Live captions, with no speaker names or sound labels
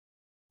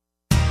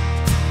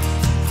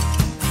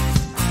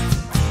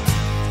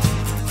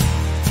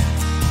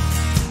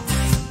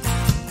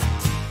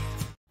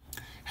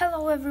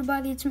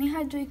everybody, it's me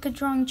Hydrika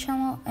Drawing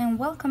Channel and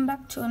welcome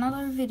back to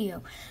another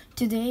video.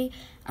 Today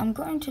I'm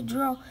going to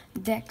draw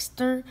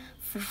Dexter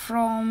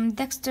from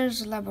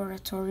Dexter's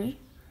Laboratory.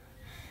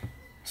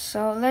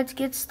 So let's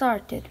get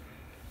started.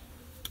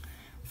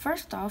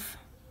 First off,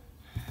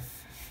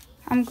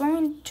 I'm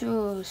going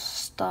to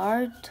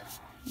start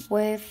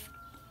with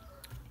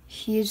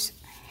his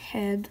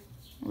head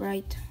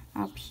right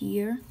up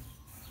here.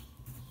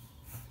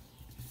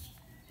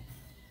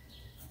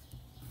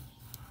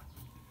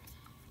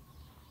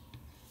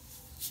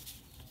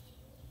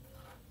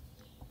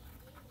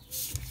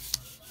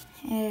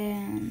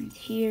 And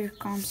here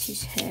comes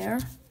his hair.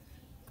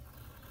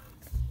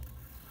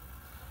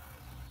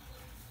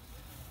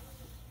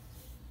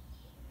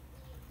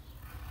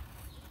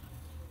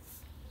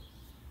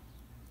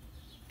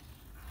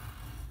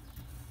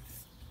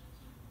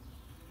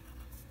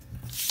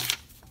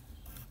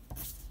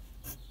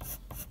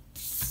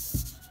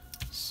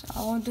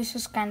 So this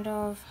is kind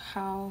of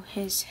how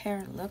his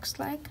hair looks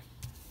like.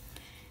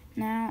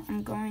 Now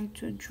I'm going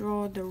to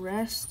draw the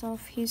rest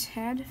of his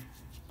head.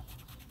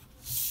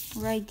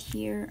 Right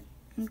here,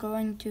 I'm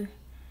going to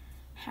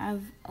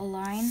have a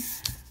line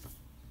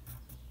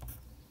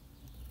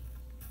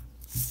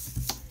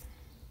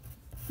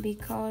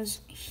because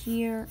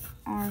here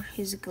are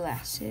his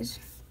glasses.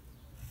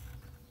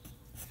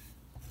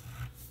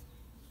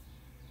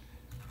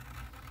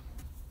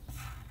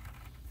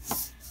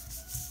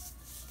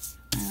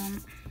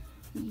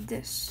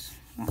 This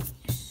one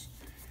is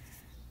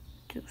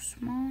too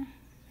small.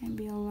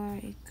 Maybe I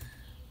like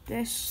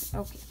this.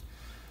 Okay.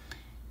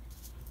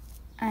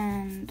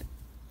 And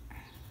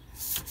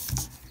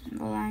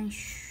the line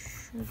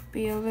should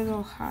be a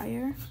little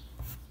higher.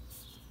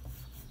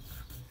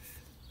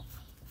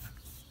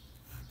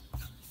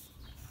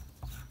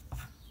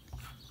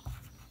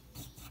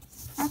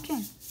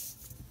 Okay,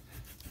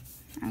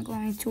 I'm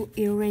going to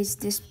erase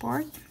this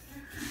part,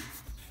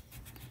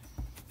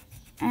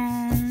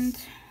 and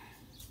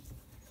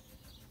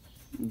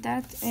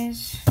that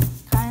is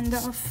kind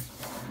of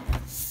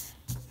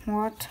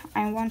what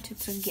I wanted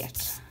to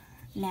get.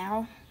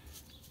 Now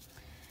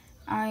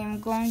I am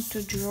going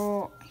to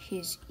draw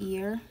his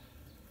ear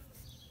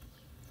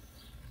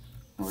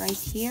right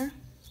here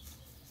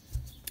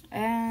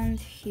and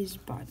his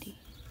body.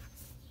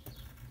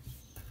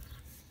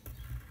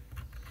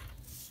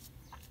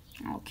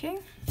 Okay.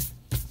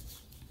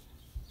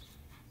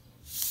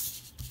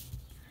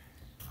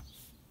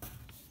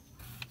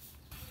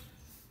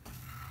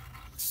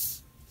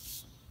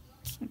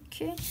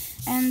 Okay,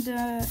 and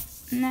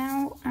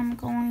now I'm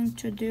going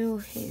to do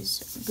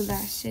his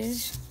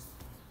glasses.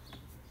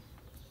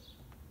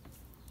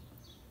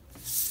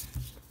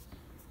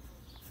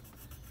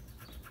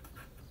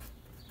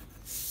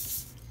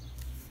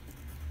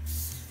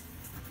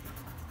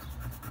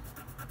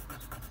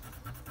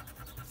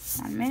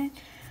 One minute.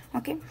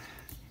 Okay,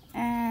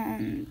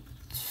 and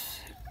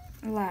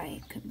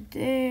like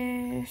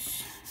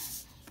this.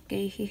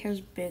 Okay, he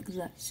has big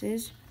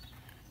glasses,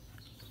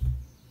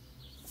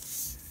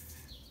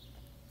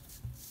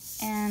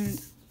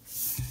 and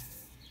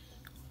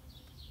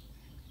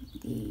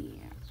the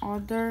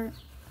other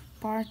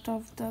part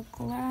of the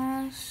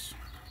glass.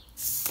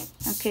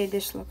 Okay,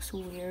 this looks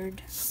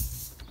weird.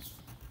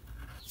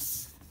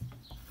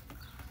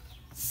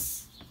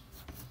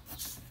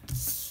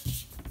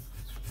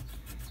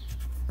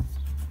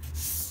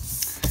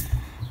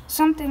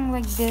 Something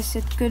like this,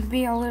 it could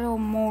be a little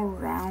more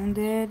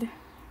rounded.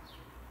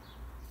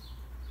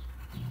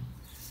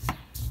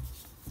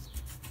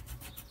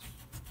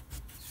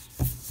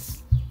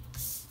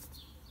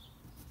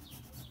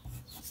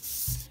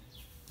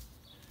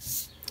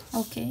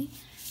 Okay,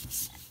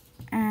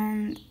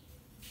 and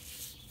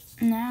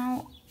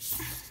now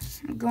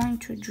I'm going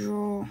to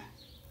draw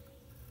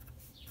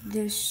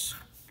this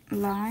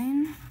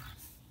line.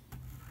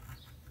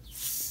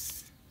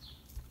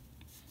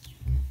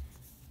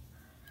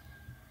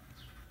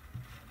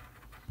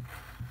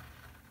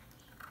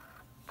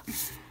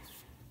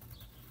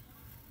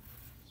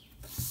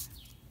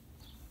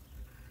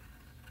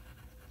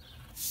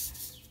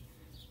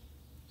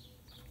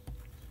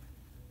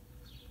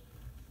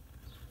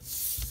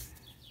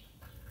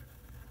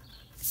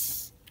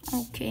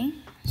 Okay,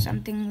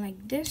 something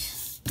like this.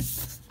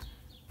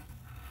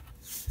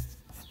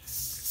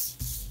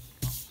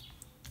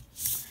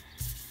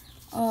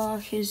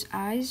 His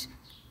eyes.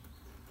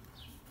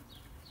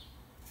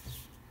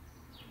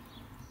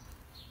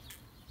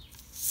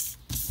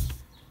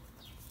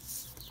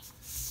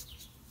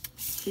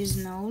 His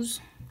nose.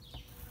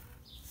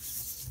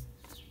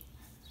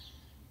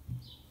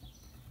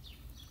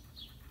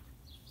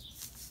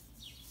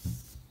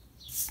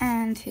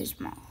 And his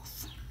mouth.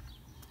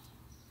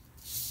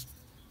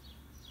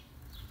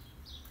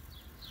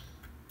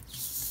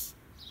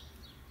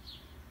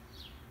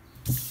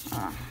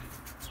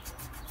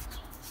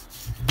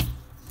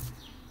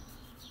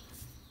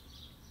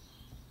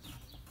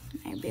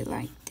 Maybe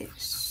like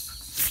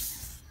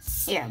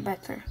this. Yeah,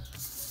 better.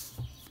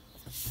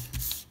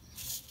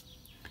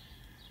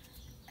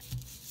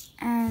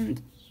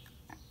 And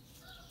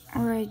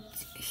Right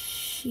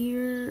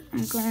here,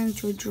 I'm going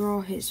to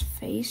draw his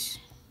face.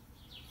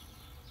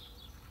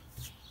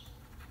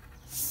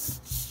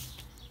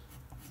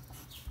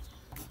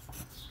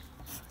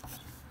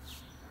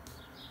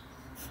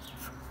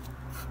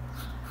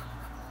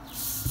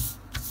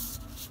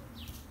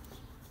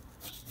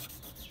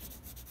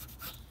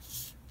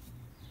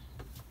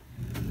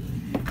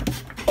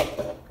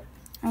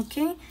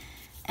 Okay,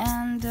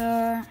 and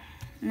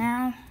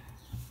now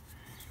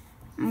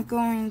I'm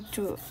going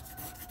to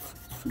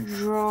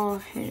draw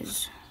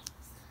his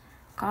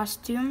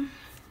costume.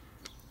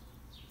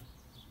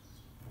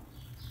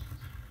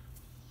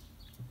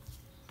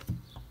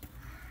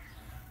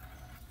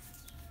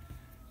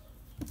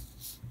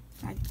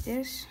 Like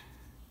this.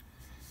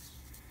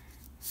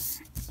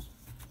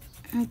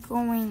 I'm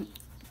going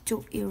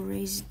to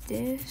erase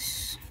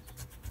this.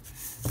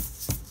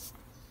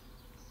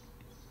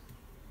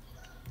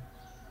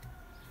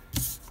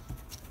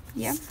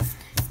 Yep.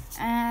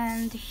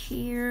 And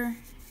here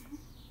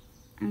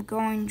I'm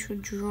going to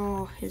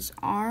draw his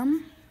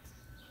arm.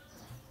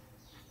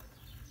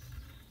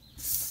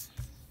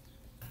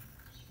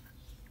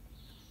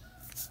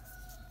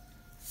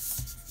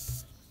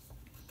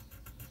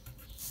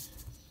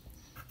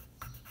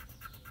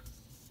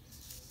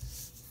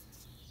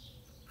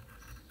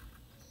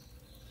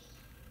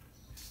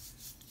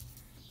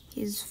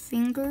 His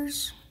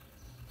fingers.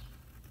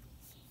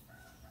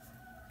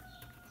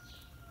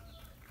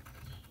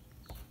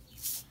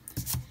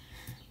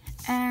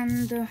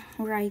 And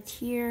right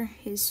here,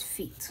 his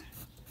feet.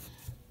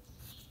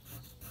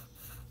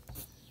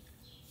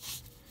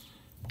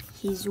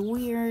 His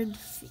weird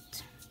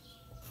feet.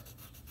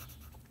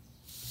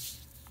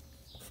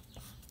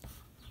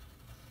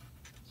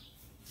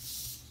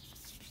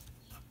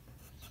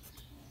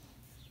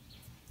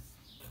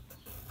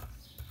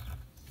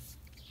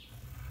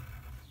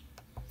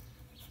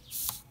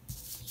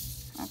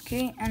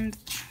 Okay, and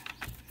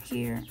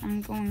here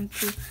I'm going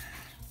to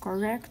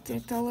correct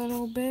it a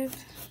little bit.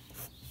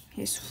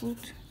 His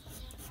foot.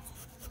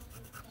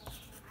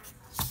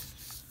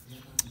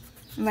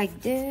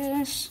 Like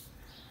this.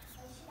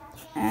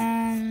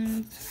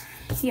 And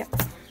yeah,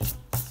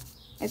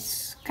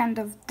 it's kind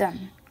of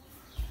done.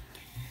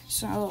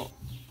 So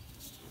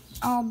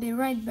I'll be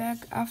right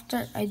back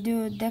after I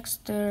do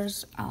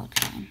Dexter's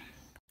outline.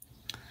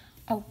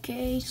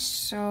 Okay,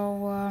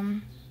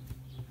 so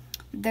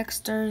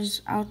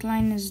Dexter's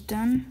outline is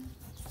done.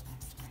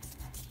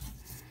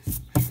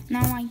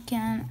 Now I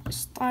can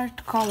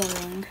start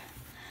coloring.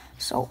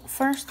 So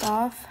first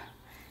off,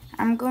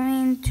 I'm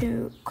going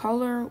to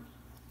color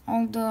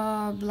all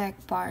the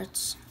black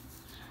parts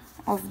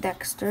of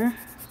Dexter.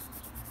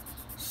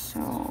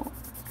 So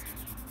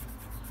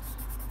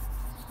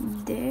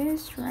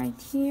this right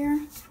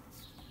here,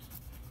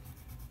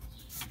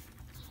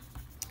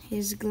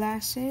 his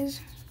glasses,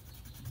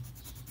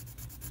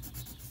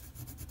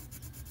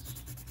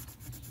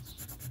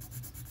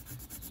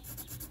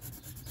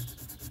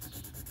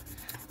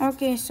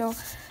 okay, so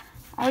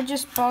I'll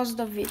just pause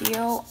the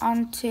video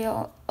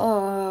until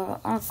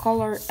I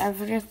color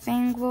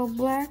everything with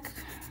black.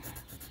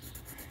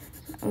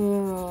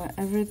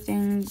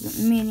 Everything,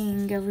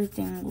 meaning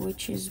everything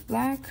which is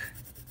black.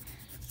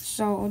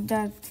 So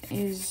that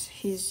is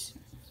his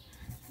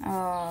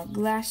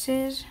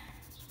glasses,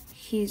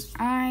 his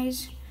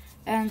eyes,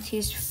 and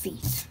his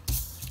feet.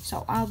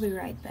 So I'll be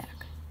right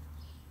back.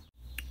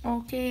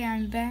 Okay,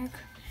 I'm back.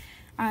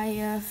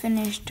 I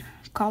finished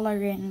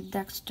coloring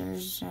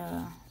Dexter's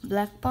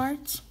black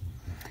parts,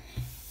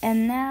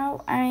 and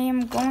now I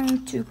am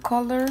going to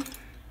color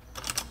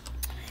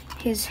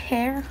his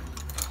hair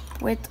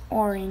with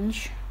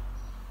orange.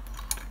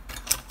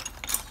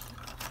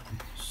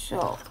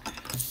 So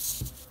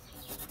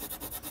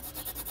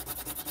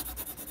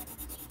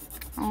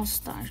I'll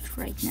start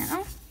right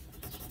now.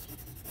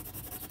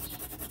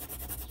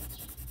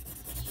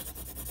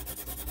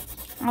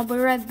 I'll be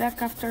right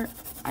back after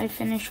I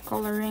finish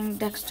coloring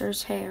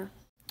Dexter's hair.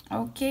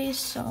 Okay,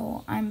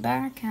 so I'm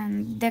back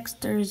and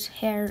Dexter's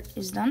hair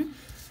is done.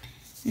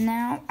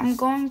 Now I'm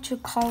going to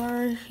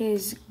color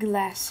his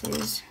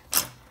glasses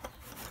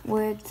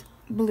with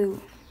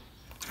blue.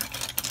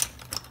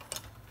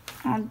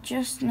 I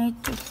just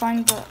need to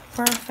find the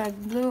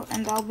perfect blue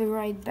and I'll be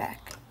right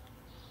back.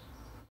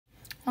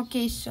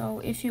 Okay, so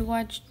if you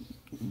watched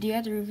the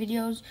other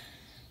videos,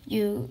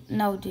 you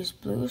know this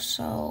blue,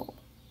 so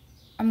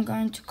I'm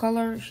going to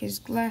color his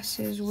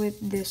glasses with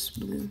this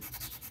blue.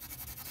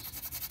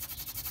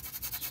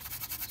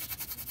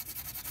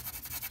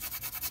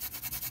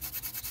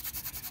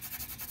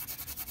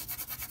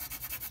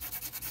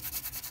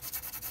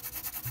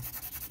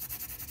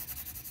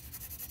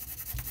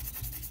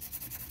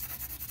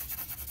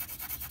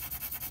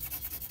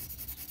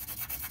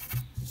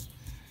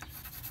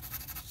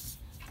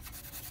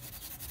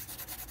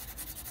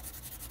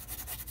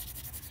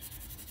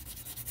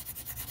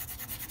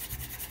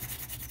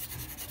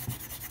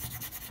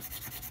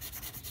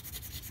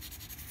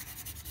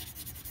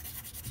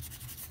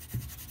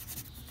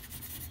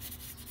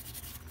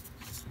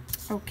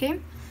 Okay,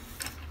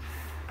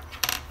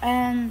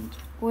 And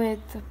with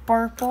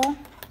purple,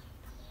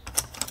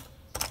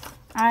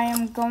 I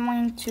am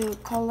going to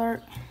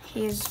color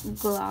his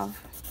glove.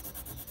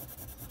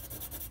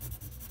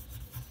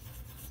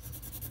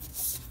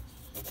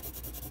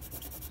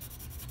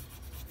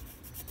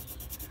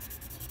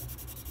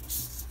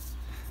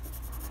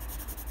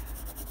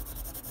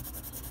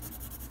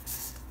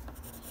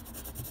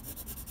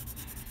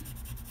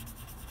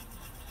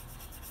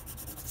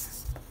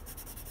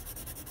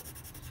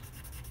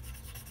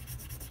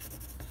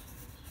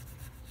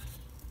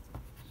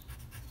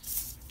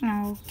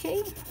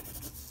 Okay,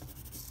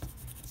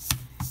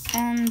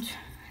 and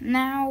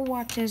now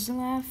what is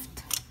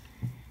left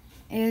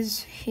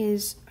is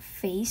his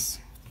face,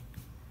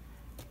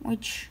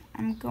 which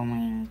I'm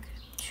going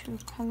to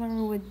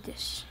color with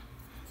this,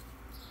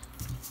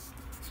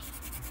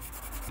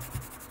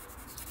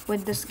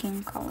 with the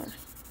skin color.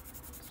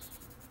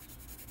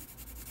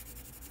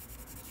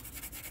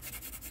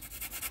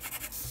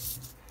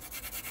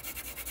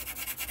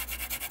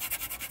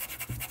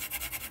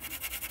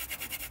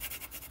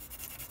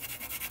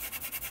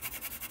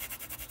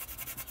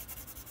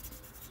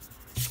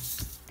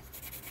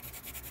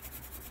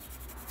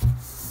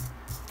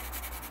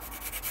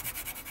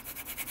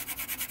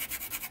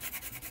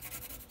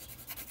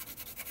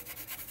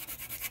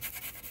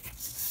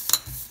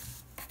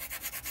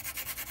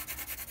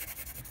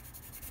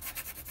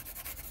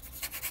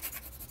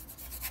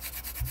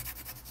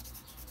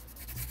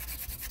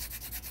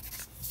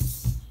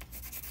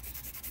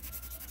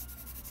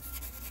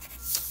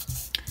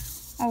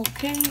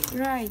 Okay,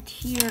 right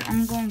here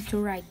I'm going to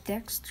write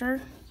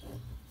Dexter.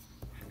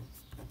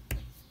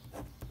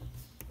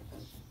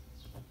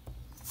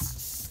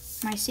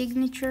 My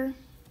signature.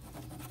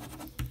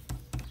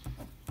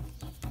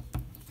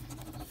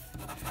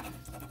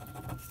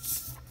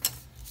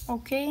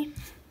 Okay.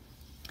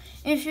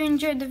 If you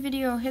enjoyed the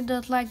video, hit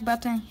that like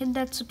button, hit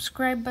that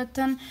subscribe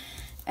button,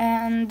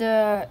 and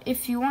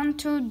if you want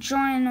to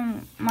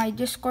join my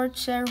Discord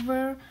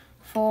server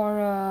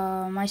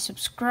for my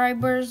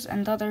subscribers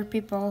and other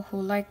people who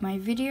like my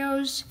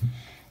videos.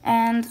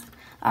 And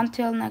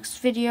until next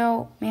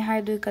video,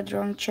 Mihai Duica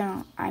Drawing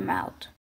Channel, I'm out.